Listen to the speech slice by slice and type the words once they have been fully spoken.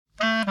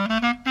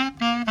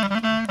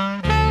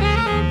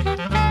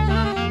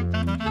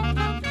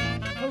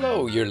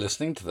you're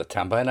listening to the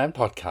 10 by 9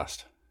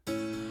 podcast.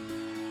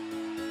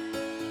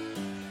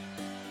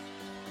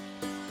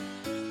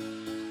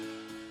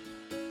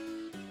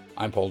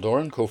 I'm Paul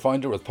Doran,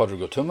 co-founder with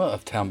Pádraig Tuama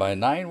of 10 by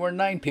 9, where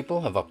 9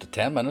 people have up to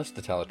 10 minutes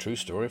to tell a true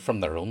story from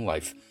their own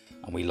life,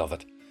 and we love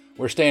it.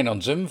 We're staying on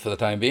Zoom for the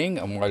time being,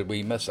 and while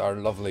we miss our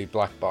lovely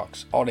black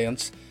box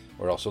audience,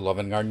 we're also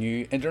loving our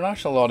new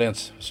international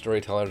audience,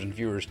 storytellers and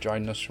viewers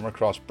joining us from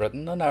across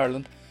Britain and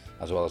Ireland,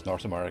 as well as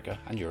North America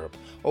and Europe.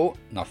 Oh,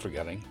 not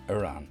forgetting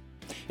Iran.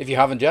 If you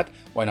haven't yet,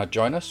 why not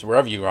join us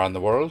wherever you are in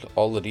the world?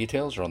 All the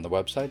details are on the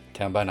website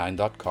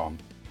 10by9.com.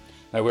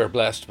 Now, we're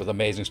blessed with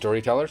amazing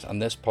storytellers,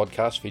 and this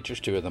podcast features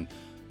 2 of them,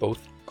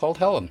 both called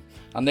Helen,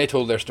 and they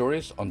told their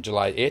stories on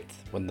July 8th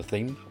when the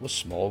theme was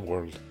Small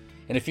World.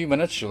 In a few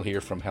minutes you'll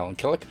hear from Helen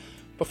Killick,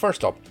 but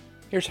first up,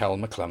 here's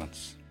Helen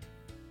McClements.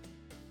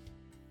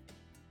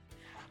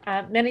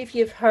 Many of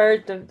you have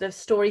heard the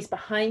stories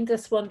behind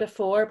this one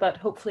before, but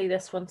hopefully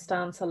this one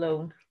stands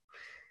alone.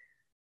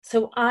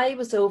 So I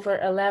was over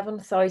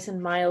 11,000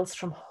 miles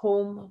from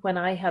home when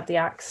I had the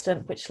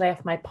accident which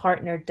left my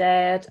partner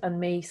dead and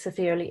me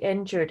severely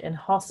injured in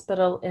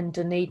hospital in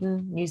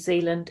Dunedin, New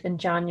Zealand in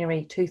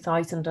January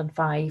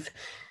 2005.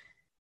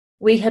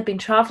 We had been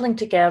travelling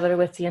together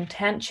with the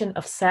intention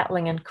of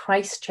settling in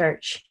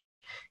Christchurch,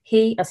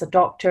 he as a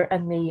doctor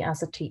and me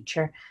as a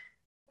teacher.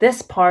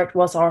 This part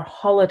was our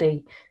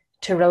holiday,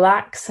 to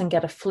relax and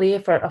get a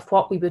flavour of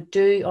what we would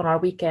do on our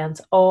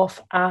weekends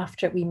off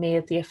after we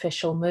made the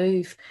official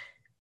move.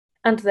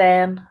 And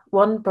then,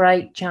 one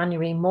bright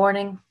January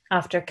morning,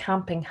 after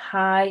camping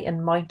high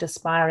in Mount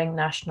Aspiring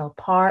National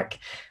Park,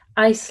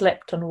 I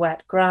slipped on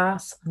wet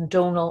grass and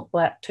Donal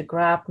leapt to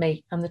grab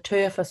me, and the 2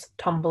 of us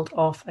tumbled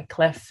off a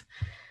cliff.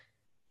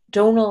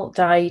 Donal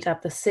died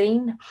at the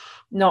scene,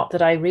 not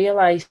that I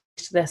realised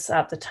this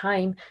at the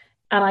time,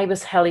 and I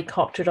was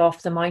helicoptered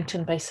off the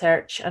mountain by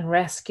search and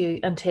rescue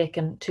and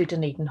taken to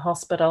Dunedin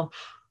Hospital.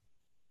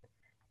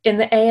 In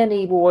the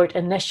A&E ward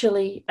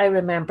initially, I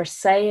remember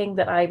saying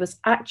that I was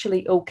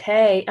actually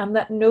okay and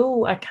that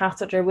no, a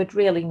catheter would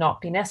really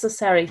not be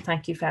necessary,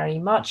 thank you very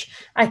much.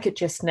 I could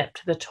just nip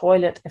to the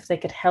toilet if they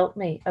could help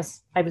me,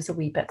 as I was a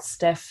wee bit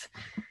stiff.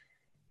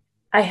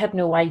 I had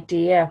no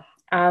idea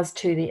as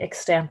to the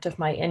extent of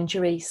my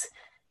injuries.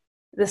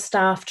 The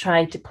staff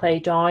tried to play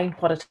down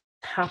what had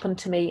happened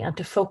to me and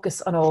to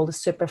focus on all the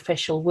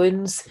superficial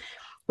wounds,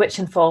 which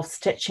involved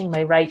stitching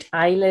my right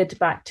eyelid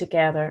back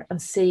together and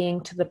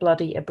seeing to the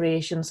bloody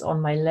abrasions on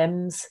my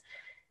limbs.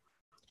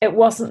 It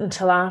wasn't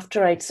until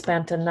after I'd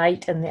spent a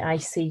night in the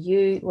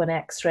ICU when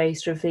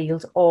x-rays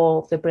revealed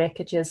all the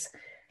breakages.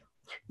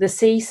 The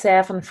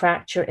C7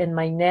 fracture in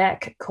my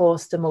neck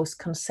caused the most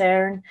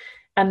concern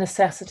and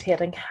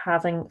necessitating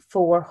having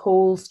 4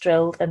 holes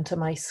drilled into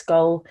my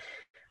skull.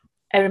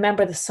 I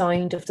remember the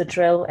sound of the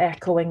drill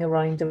echoing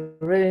around the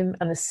room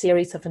and the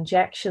series of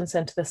injections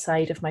into the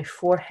side of my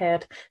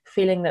forehead,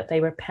 feeling that they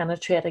were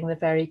penetrating the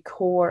very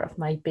core of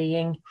my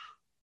being.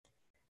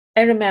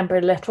 I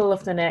remember little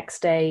of the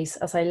next days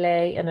as I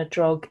lay in a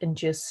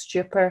drug-induced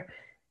stupor.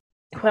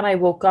 When I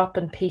woke up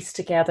and pieced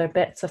together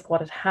bits of what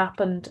had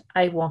happened,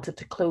 I wanted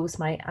to close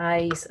my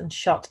eyes and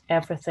shut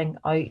everything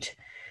out.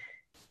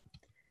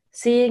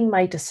 Seeing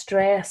my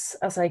distress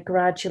as I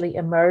gradually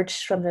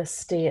emerged from this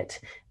state,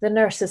 the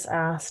nurses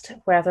asked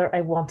whether I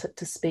wanted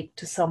to speak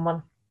to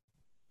someone.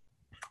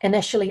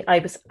 Initially, I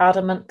was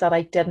adamant that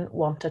I didn't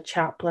want a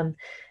chaplain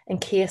in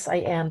case I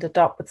ended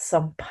up with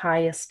some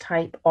pious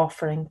type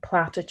offering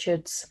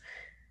platitudes.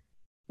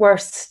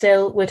 Worse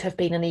still would have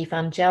been an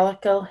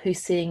evangelical who,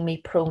 seeing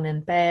me prone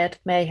in bed,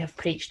 may have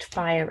preached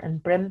fire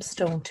and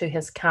brimstone to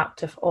his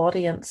captive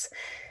audience.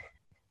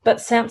 But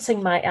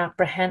sensing my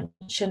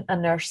apprehension, a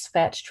nurse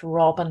fetched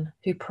Robin,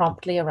 who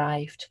promptly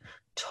arrived,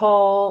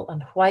 tall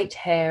and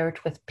white-haired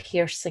with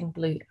piercing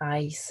blue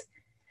eyes.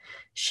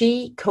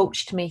 She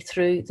coached me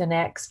through the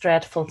next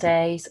dreadful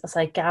days as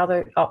I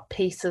gathered up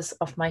pieces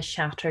of my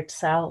shattered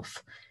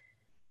self.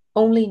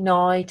 Only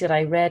now did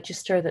I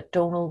register that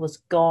Donal was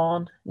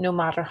gone, no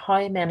matter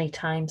how many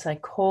times I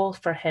called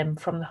for him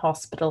from the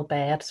hospital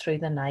bed through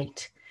the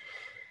night.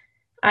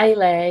 I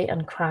lay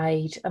and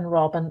cried, and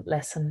Robin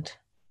listened.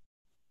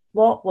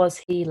 What was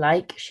he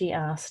like, she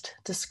asked.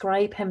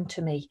 Describe him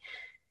to me.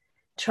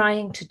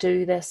 Trying to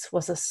do this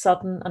was a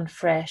sudden and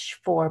fresh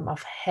form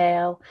of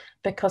hell,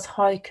 because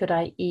how could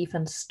I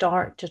even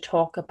start to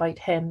talk about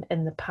him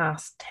in the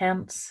past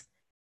tense?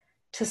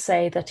 To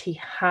say that he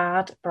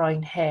had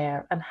brown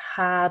hair and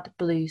had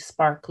blue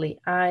sparkly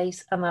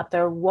eyes, and that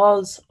there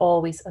was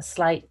always a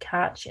slight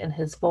catch in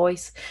his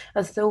voice,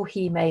 as though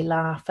he may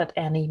laugh at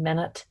any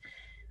minute.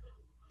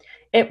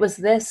 It was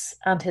this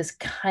and his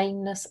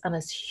kindness and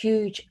his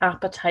huge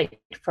appetite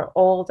for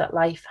all that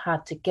life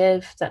had to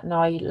give that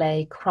now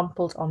lay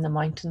crumpled on the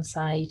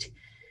mountainside.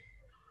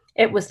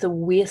 It was the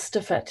waste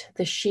of it,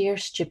 the sheer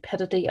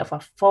stupidity of a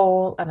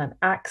fall and an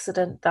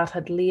accident that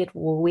had laid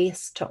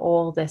waste to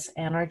all this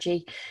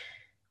energy.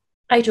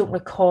 I don't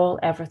recall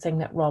everything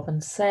that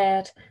Robin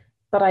said,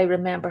 but I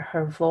remember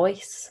her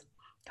voice,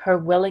 her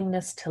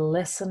willingness to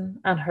listen,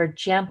 and her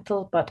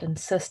gentle but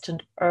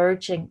insistent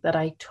urging that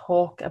I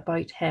talk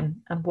about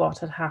him and what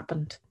had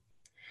happened.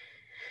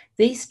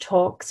 These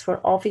talks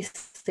were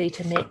obviously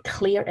to make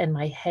clear in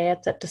my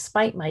head that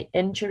despite my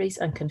injuries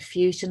and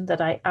confusion,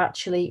 that I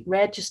actually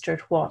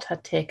registered what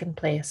had taken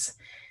place.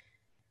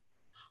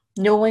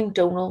 Knowing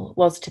Donal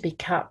was to be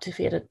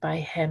captivated by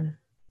him,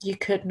 you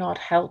could not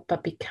help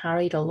but be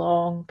carried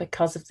along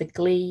because of the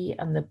glee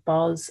and the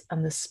buzz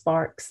and the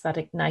sparks that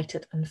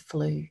ignited and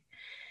flew.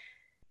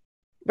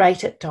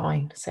 Write it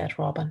down, said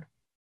Robin.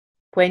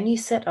 When you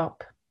sit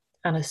up,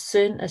 and as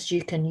soon as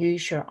you can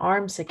use your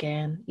arms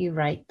again, you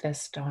write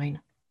this down.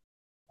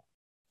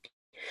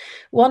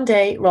 One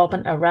day,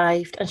 Robin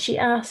arrived and she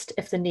asked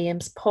if the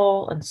names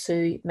Paul and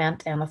Sue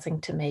meant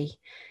anything to me.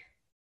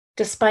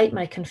 Despite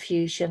my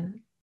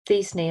confusion,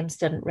 these names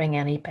didn't ring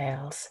any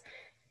bells.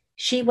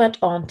 She went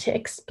on to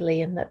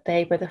explain that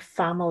they were the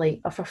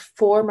family of a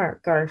former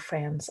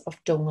girlfriends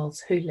of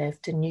Donal's who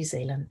lived in New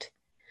Zealand.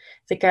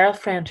 The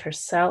girlfriend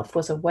herself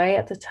was away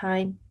at the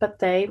time, but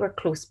they were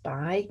close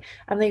by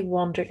and they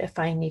wondered if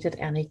I needed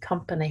any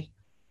company.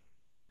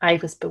 I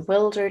was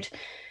bewildered.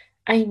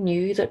 I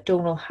knew that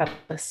Donal had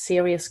a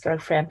serious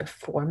girlfriend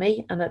before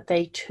me and that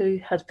they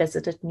too had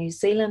visited New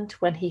Zealand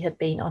when he had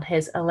been on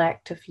his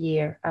elective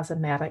year as a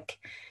medic.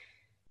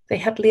 They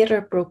had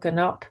later broken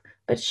up,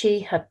 but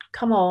she had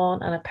come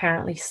on and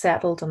apparently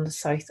settled on the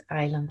South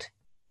Island.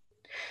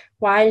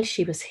 While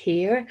she was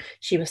here,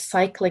 she was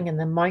cycling in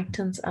the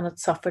mountains and had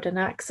suffered an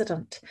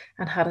accident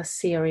and had a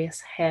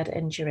serious head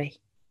injury.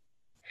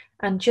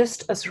 And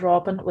just as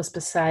Robin was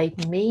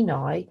beside me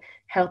now,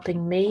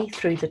 helping me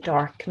through the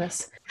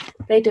darkness,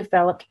 they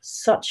developed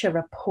such a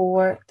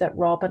rapport that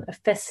Robin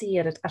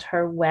officiated at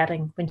her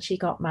wedding when she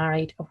got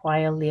married a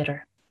while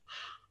later.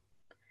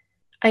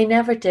 I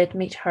never did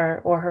meet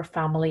her or her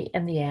family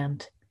in the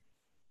end,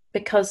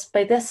 because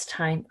by this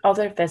time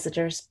other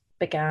visitors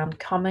began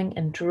coming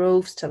in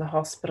droves to the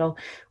hospital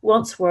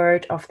once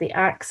word of the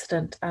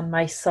accident and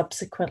my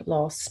subsequent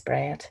loss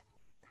spread.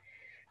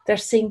 There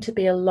seemed to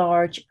be a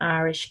large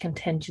Irish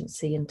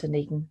contingency in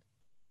Dunedin,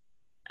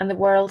 and the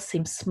world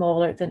seemed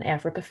smaller than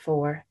ever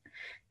before.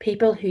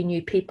 People who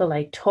knew people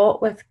I taught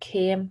with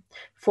came,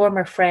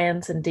 former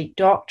friends, indeed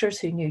doctors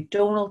who knew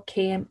Donal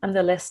came, and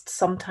the list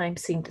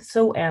sometimes seemed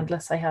so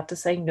endless I had to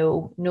say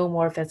no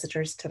more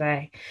visitors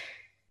today.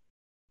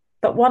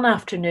 But one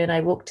afternoon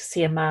I woke to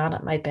see a man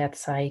at my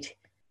bedside.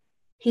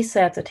 He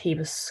said that he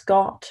was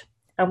Scot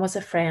and was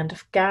a friend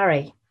of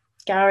Gary.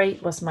 Gary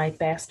was my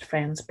best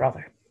friend's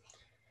brother.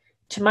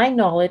 To my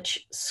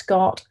knowledge,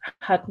 Scott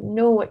had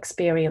no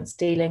experience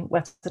dealing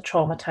with a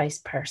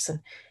traumatised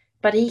person,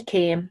 but he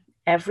came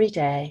every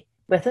day,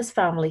 with his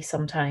family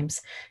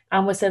sometimes,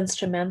 and was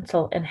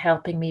instrumental in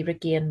helping me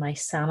regain my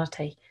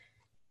sanity.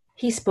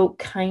 He spoke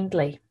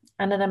kindly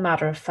and in a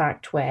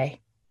matter-of-fact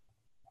way.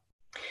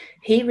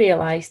 He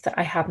realised that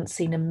I hadn't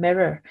seen a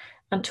mirror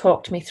and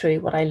talked me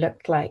through what I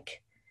looked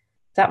like,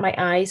 that my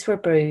eyes were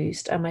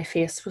bruised and my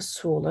face was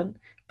swollen,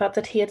 but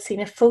that he had seen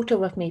a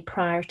photo of me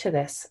prior to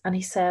this, and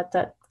he said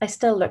that I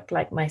still looked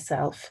like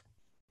myself.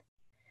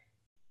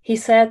 He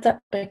said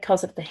that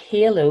because of the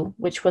halo,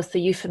 which was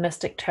the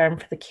euphemistic term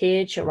for the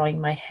cage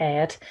around my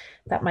head,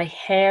 that my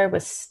hair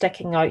was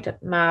sticking out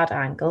at mad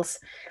angles,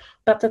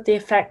 but that the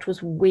effect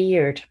was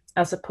weird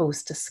as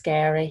opposed to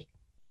scary.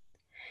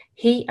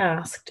 He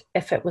asked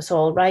if it was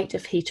all right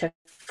if he took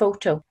a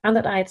photo and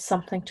that I had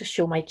something to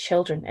show my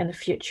children in the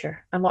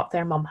future and what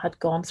their mum had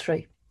gone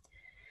through.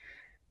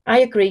 I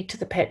agreed to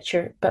the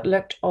picture, but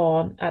looked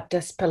on at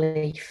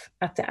disbelief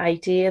at the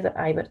idea that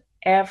I would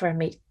ever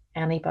meet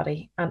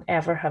anybody and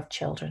ever have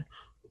children.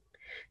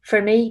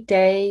 For me,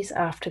 days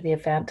after the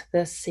event,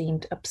 this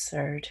seemed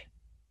absurd.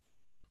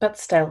 But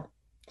still,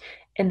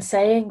 in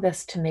saying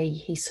this to me,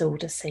 he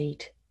sowed a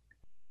seed.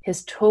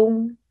 His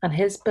tone and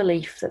his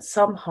belief that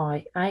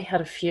somehow I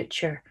had a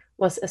future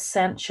was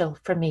essential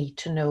for me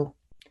to know.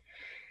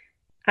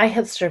 I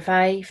had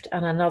survived,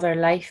 and another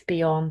life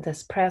beyond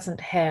this present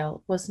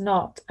hell was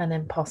not an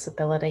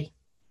impossibility.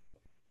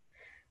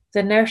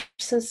 The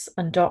nurses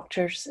and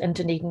doctors in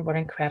Dunedin were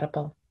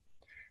incredible,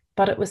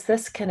 but it was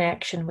this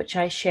connection which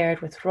I shared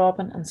with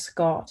Robin and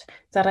Scott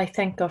that I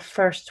think of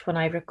first when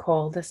I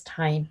recall this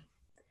time.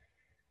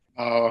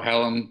 Oh,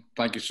 Helen,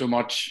 thank you so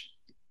much.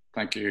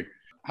 Thank you.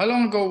 How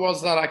long ago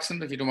was that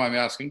accident, if you don't mind me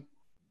asking?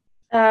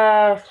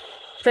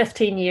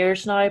 15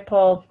 years now,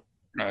 Paul.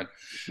 Right.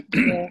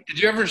 Yeah. Did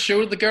you ever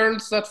show the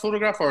girls that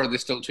photograph, or are they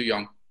still too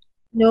young?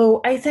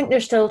 No, I think they're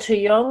still too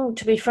young.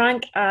 To be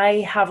frank,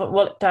 I haven't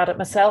looked at it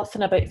myself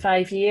in about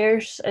 5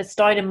 years. It's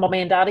down in Mummy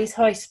and Daddy's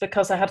house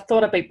because I had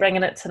thought about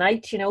bringing it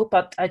tonight,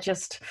 but I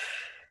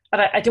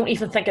don't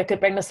even think I could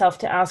bring myself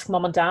to ask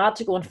Mum and Dad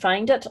to go and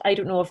find it. I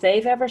don't know if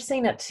they've ever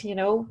seen it,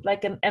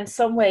 like in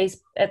some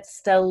ways it's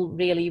still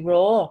really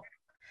raw.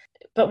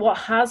 But what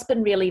has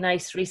been really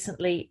nice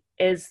recently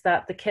is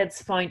that the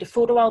kids found a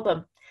photo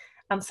album.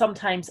 And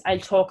sometimes I'll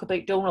talk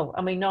about Donal,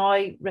 and we now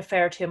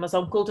refer to him as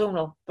Uncle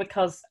Donal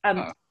because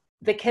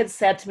the kids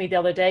said to me the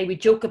other day, we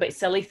joke about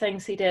silly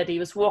things he did. He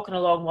was walking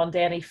along one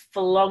day and he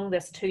flung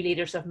this 2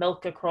 litres of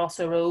milk across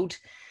a road.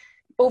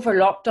 Over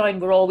lockdown,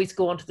 we're always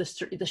going to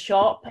the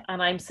shop,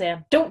 and I'm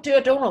saying, don't do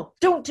it, Donald,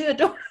 don't do it,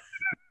 Donald.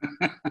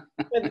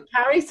 With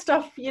carry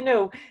stuff, you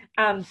know.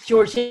 And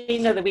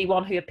Georgina, the wee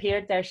one who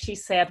appeared there, she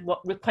said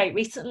quite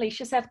recently,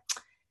 she said,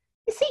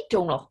 you see,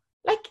 Donald,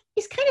 like,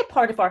 he's kind of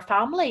part of our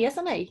family,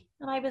 isn't he?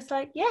 And I was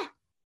like, yeah,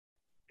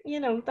 you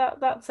know,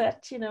 that's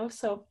it, you know.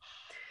 So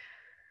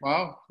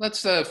wow,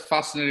 that's a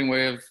fascinating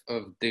way of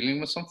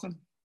dealing with something.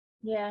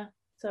 yeah,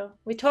 so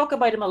we talk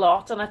about him a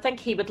lot, and I think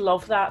he would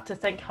love that, to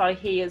think how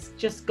he has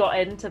just got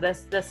into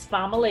this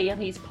family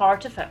and he's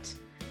part of it,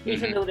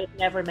 even though they've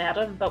never met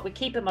him. But we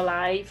keep him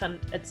alive, and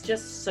it's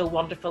just so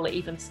wonderful that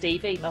even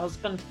Stevie, my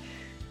husband,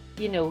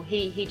 you know,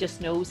 he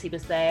just knows he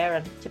was there.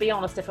 And to be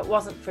honest, if it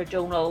wasn't for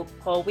Donald,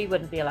 Paul, we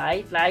wouldn't be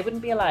alive. I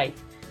wouldn't be alive.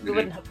 We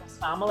wouldn't have this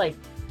family.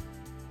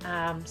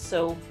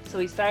 So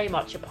he's very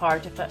much a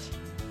part of it.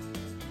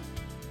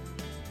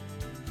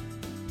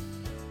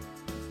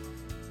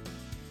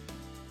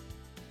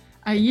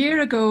 A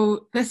year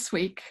ago this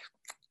week,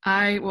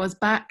 I was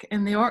back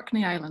in the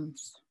Orkney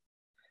Islands.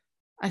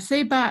 I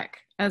say back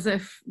as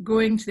if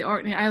going to the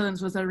Orkney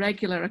Islands was a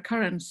regular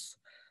occurrence,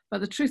 but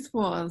the truth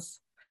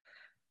was,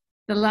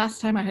 the last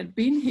time I had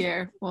been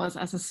here was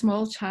as a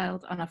small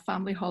child on a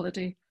family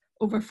holiday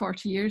over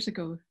 40 years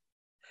ago.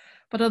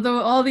 But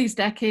although all these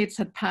decades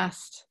had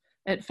passed,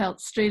 it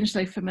felt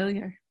strangely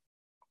familiar.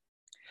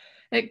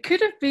 It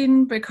could have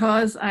been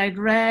because I'd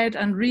read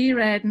and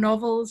reread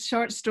novels,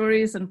 short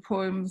stories and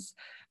poems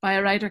by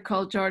a writer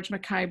called George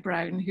Mackay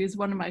Brown, who's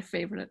one of my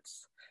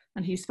favourites,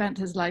 and he spent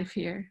his life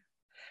here.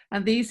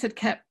 And these had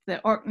kept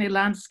the Orkney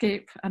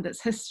landscape and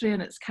its history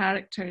and its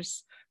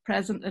characters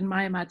present in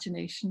my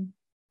imagination.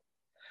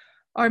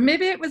 Or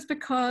maybe it was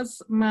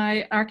because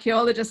my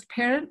archaeologist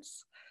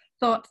parents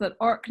thought that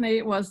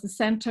Orkney was the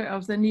centre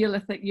of the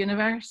Neolithic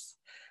universe.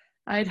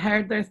 I'd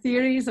heard their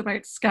theories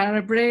about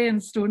Skara Brae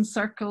and stone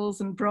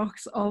circles and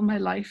brochs all my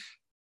life.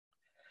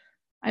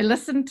 I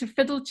listened to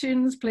fiddle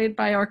tunes played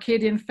by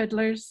Orcadian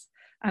fiddlers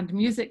and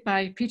music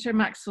by Peter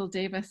Maxwell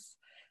Davis,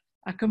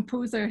 a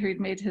composer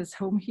who'd made his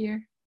home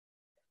here.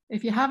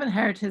 If you haven't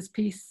heard his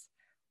piece,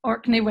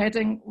 Orkney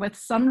Wedding with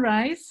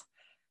Sunrise,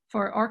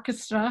 for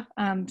orchestra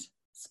and,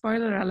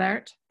 spoiler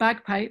alert,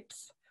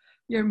 bagpipes,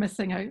 you're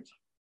missing out.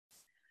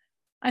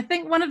 I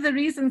think one of the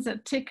reasons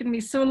it taken me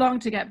so long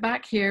to get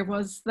back here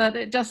was that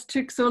it just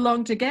took so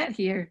long to get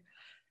here.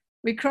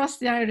 We crossed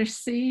the Irish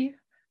Sea,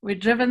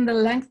 we'd driven the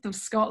length of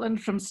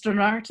Scotland from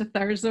Stranraer to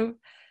Thurso,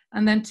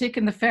 and then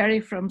taken the ferry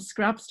from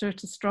Scrabster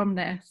to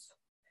Stromness,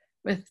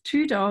 with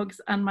 2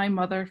 dogs and my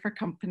mother for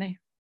company.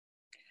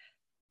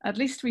 At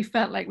least we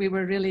felt like we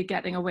were really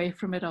getting away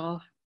from it all.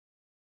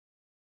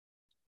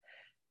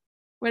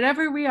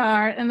 Wherever we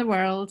are in the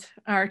world,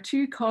 our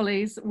 2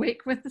 collies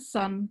wake with the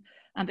sun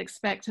and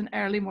expect an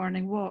early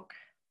morning walk.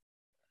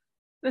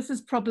 This is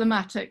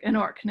problematic in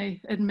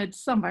Orkney in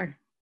midsummer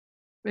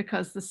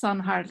because the sun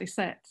hardly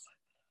sets.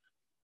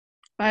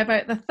 By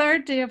about the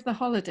 3rd day of the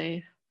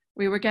holiday,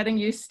 we were getting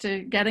used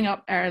to getting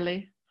up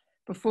early,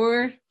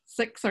 before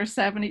 6 or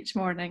 7 each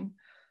morning,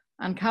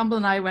 and Campbell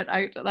and I went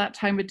out at that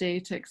time of day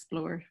to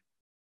explore.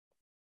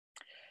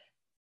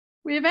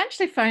 We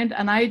eventually found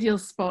an ideal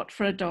spot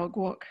for a dog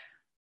walk.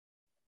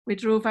 We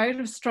drove out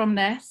of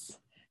Stromness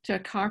to a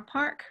car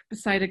park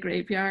beside a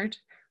graveyard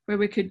where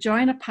we could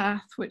join a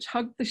path which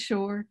hugged the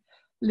shore,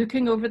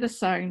 looking over the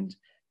sound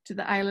to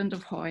the island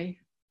of Hoy.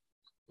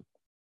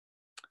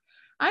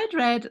 I'd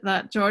read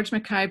that George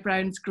Mackay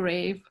Brown's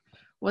grave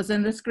was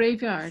in this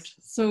graveyard,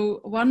 so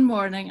one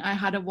morning I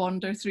had a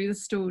wander through the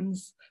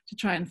stones to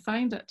try and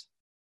find it.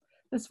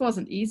 This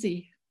wasn't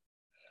easy.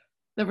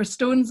 There were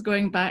stones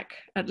going back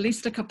at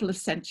least a couple of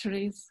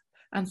centuries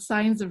and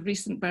signs of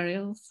recent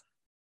burials.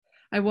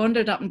 I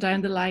wandered up and down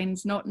the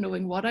lines, not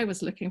knowing what I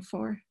was looking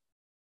for.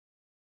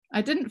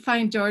 I didn't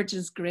find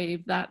George's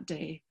grave that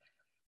day,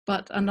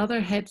 but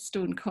another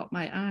headstone caught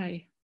my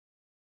eye.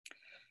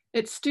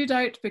 It stood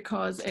out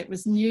because it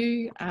was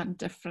new and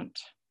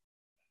different.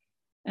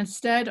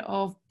 Instead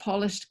of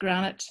polished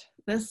granite,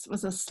 this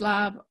was a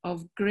slab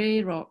of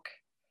grey rock,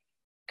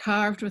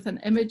 carved with an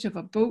image of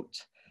a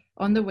boat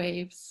on the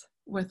waves,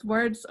 with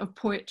words of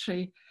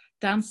poetry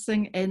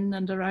dancing in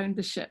and around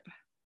the ship.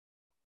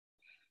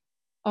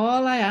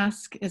 All I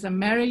ask is a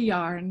merry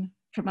yarn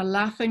from a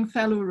laughing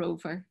fellow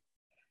rover,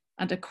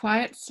 and a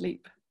quiet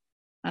sleep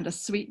and a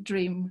sweet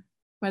dream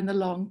when the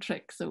long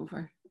trick's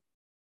over.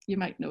 You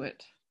might know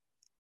it.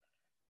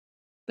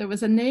 There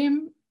was a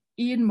name,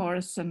 Ian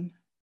Morrison,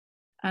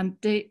 and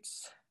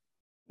dates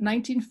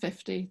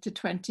 1950 to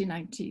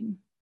 2019,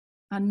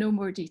 and no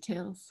more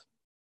details.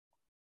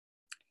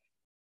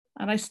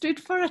 And I stood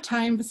for a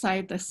time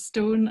beside this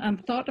stone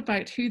and thought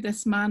about who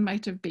this man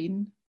might have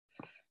been.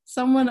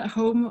 Someone at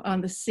home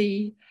on the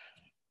sea,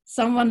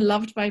 someone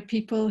loved by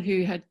people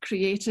who had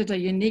created a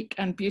unique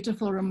and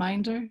beautiful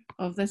reminder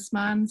of this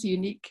man's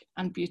unique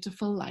and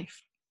beautiful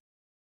life.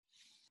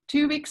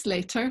 2 weeks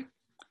later,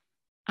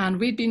 and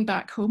we'd been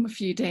back home a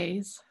few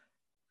days,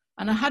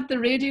 and I had the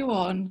radio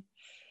on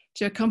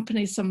to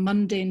accompany some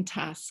mundane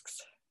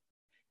tasks.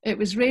 It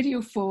was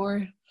Radio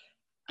 4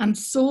 and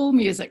soul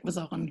music was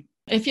on.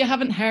 If you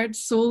haven't heard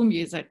soul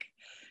music,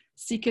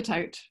 seek it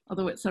out,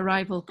 although it's a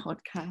rival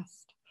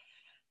podcast.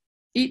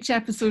 Each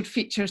episode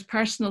features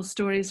personal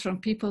stories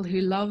from people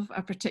who love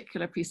a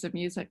particular piece of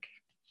music.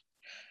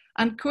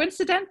 And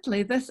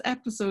coincidentally, this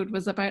episode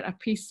was about a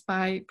piece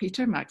by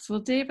Peter Maxwell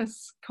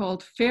Davies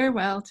called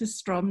Farewell to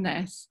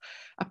Stromness,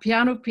 a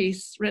piano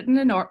piece written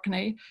in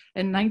Orkney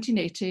in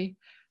 1980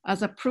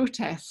 as a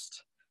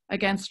protest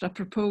against a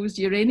proposed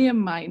uranium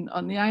mine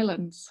on the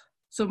islands.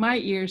 So my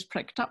ears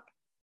pricked up.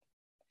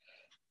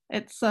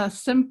 It's a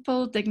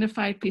simple,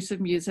 dignified piece of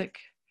music,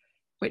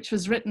 which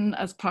was written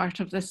as part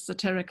of this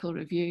satirical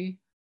review.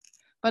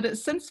 But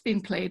it's since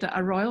been played at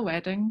a royal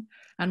wedding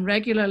and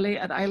regularly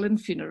at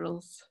island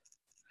funerals.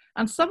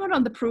 And someone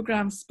on the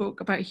programme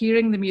spoke about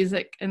hearing the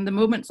music in the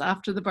moments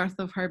after the birth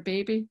of her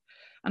baby.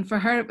 And for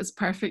her, it was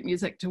perfect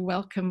music to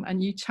welcome a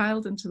new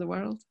child into the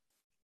world.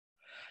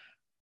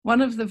 One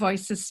of the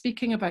voices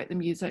speaking about the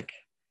music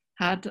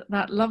had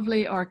that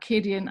lovely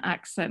Orcadian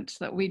accent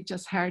that we'd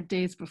just heard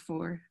days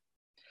before.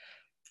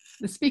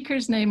 The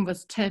speaker's name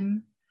was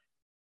Tim.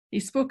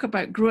 He spoke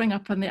about growing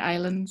up on the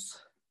islands,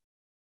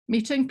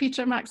 meeting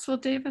Peter Maxwell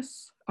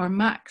Davies, or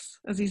Max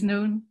as he's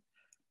known,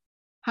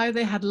 how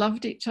they had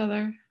loved each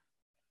other,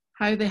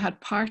 how they had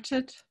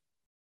parted,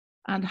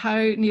 and how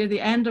near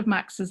the end of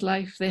Max's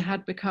life they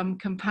had become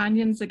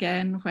companions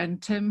again when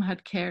Tim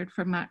had cared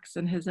for Max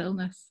in his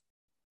illness.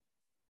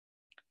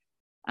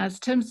 As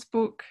Tim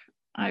spoke,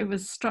 I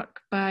was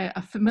struck by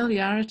a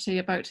familiarity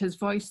about his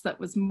voice that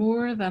was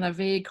more than a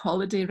vague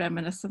holiday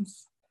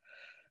reminiscence.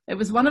 It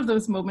was one of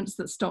those moments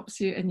that stops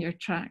you in your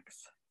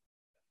tracks.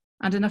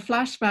 And in a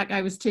flashback,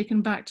 I was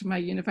taken back to my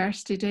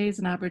university days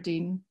in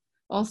Aberdeen,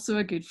 also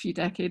a good few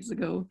decades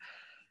ago,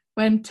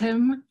 when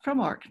Tim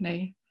from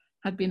Orkney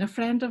had been a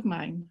friend of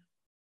mine.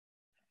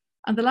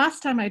 And the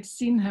last time I'd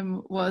seen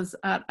him was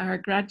at our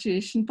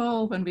graduation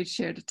ball when we'd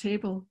shared a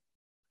table.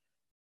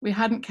 We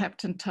hadn't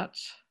kept in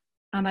touch,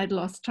 and I'd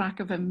lost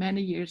track of him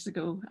many years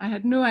ago. I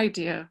had no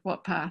idea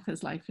what path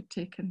his life had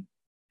taken,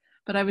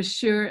 but I was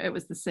sure it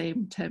was the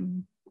same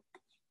Tim.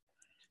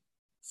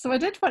 So I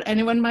did what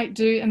anyone might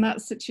do in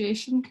that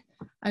situation.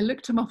 I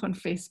looked him up on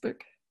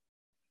Facebook,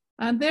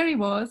 and there he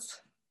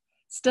was,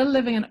 still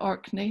living in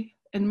Orkney,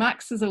 in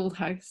Max's old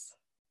house.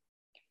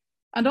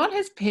 And on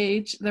his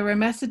page, there were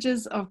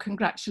messages of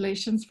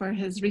congratulations for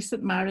his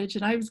recent marriage,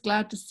 and I was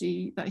glad to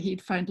see that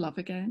he'd found love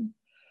again.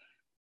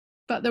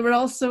 But there were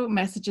also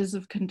messages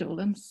of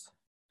condolence.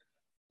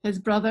 His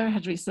brother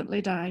had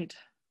recently died,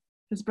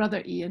 his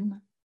brother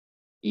Ian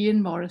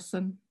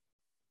Morrison.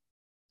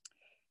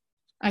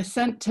 I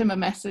sent Tim a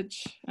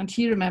message and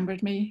he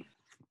remembered me.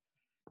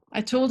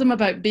 I told him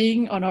about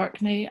being on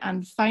Orkney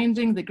and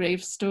finding the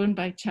gravestone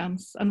by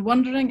chance and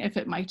wondering if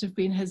it might have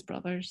been his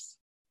brother's.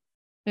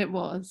 It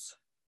was.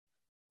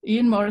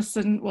 Ian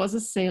Morrison was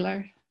a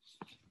sailor.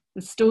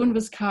 The stone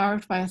was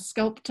carved by a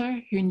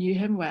sculptor who knew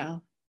him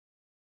well.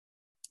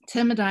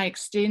 Tim and I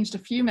exchanged a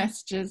few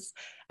messages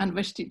and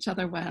wished each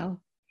other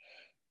well.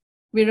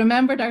 We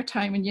remembered our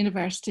time in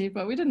university,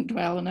 but we didn't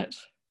dwell on it.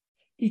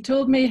 He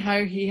told me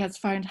how he has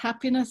found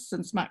happiness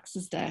since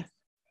Max's death,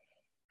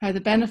 how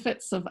the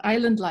benefits of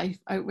island life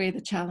outweigh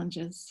the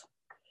challenges,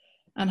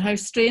 and how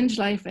strange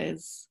life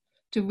is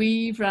to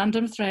weave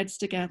random threads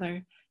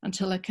together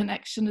until a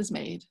connection is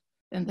made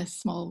in this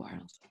small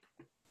world.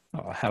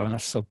 Oh, Helen,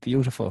 that's so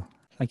beautiful.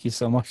 Thank you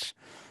so much.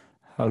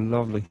 How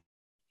lovely.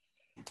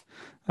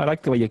 I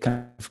like the way you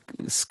kind of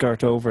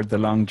skirt over the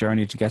long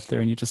journey to get there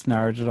and you just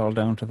narrowed it all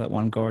down to that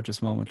one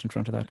gorgeous moment in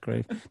front of that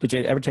grave. Did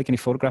you ever take any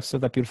photographs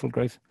of that beautiful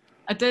grave?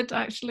 I did,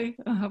 actually.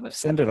 I have it.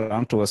 Send it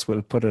on to us.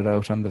 We'll put it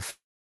out on the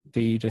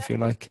feed if you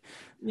like.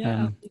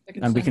 Yeah,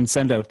 and we can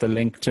send out the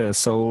link to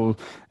soul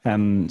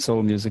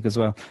music as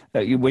well.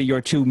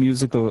 Your two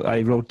musical,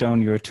 I wrote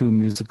down your two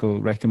musical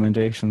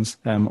recommendations,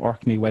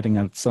 Orkney Wedding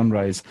at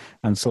Sunrise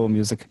and soul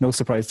music. No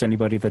surprise to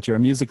anybody that you're a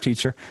music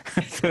teacher.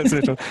 Those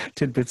little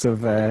tidbits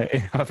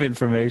of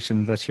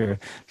information that you're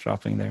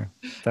dropping there.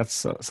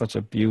 That's such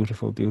a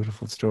beautiful,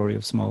 beautiful story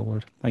of small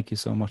world. Thank you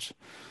so much.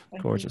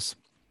 Gorgeous.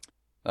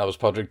 That was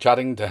Pádraig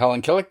chatting to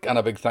Helen Killick, and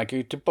a big thank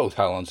you to both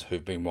Helens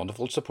who've been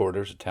wonderful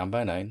supporters of 10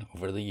 by 9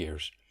 over the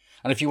years.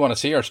 And if you want to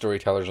see our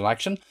storytellers in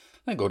action,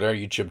 then go to our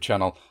YouTube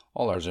channel.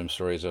 All our Zoom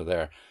stories are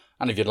there.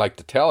 And if you'd like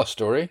to tell a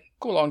story,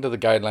 go along to the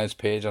guidelines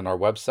page on our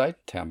website,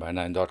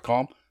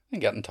 10by9.com,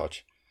 and get in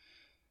touch.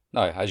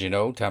 Now, as you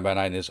know, 10 by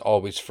 9 is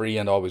always free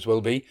and always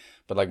will be,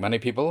 but like many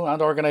people and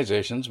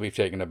organisations, we've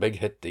taken a big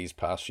hit these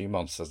past few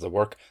months as the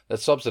work that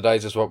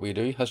subsidises what we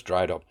do has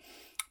dried up.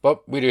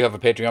 But we do have a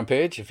Patreon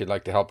page if you'd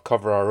like to help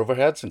cover our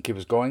overheads and keep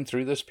us going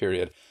through this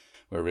period.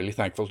 We're really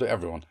thankful to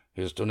everyone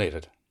who has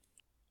donated.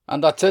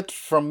 And that's it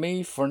from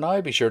me for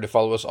now. Be sure to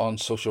follow us on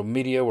social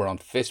media. We're on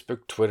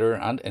Facebook, Twitter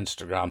and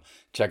Instagram.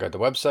 Check out the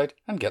website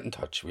and get in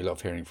touch. We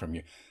love hearing from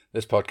you.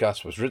 This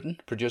podcast was written,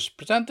 produced,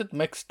 presented,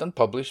 mixed and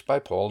published by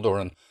Paul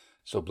Doran.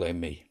 So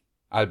blame me.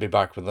 I'll be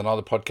back with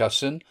another podcast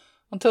soon.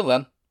 Until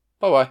then,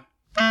 bye-bye.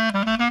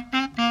 Bye.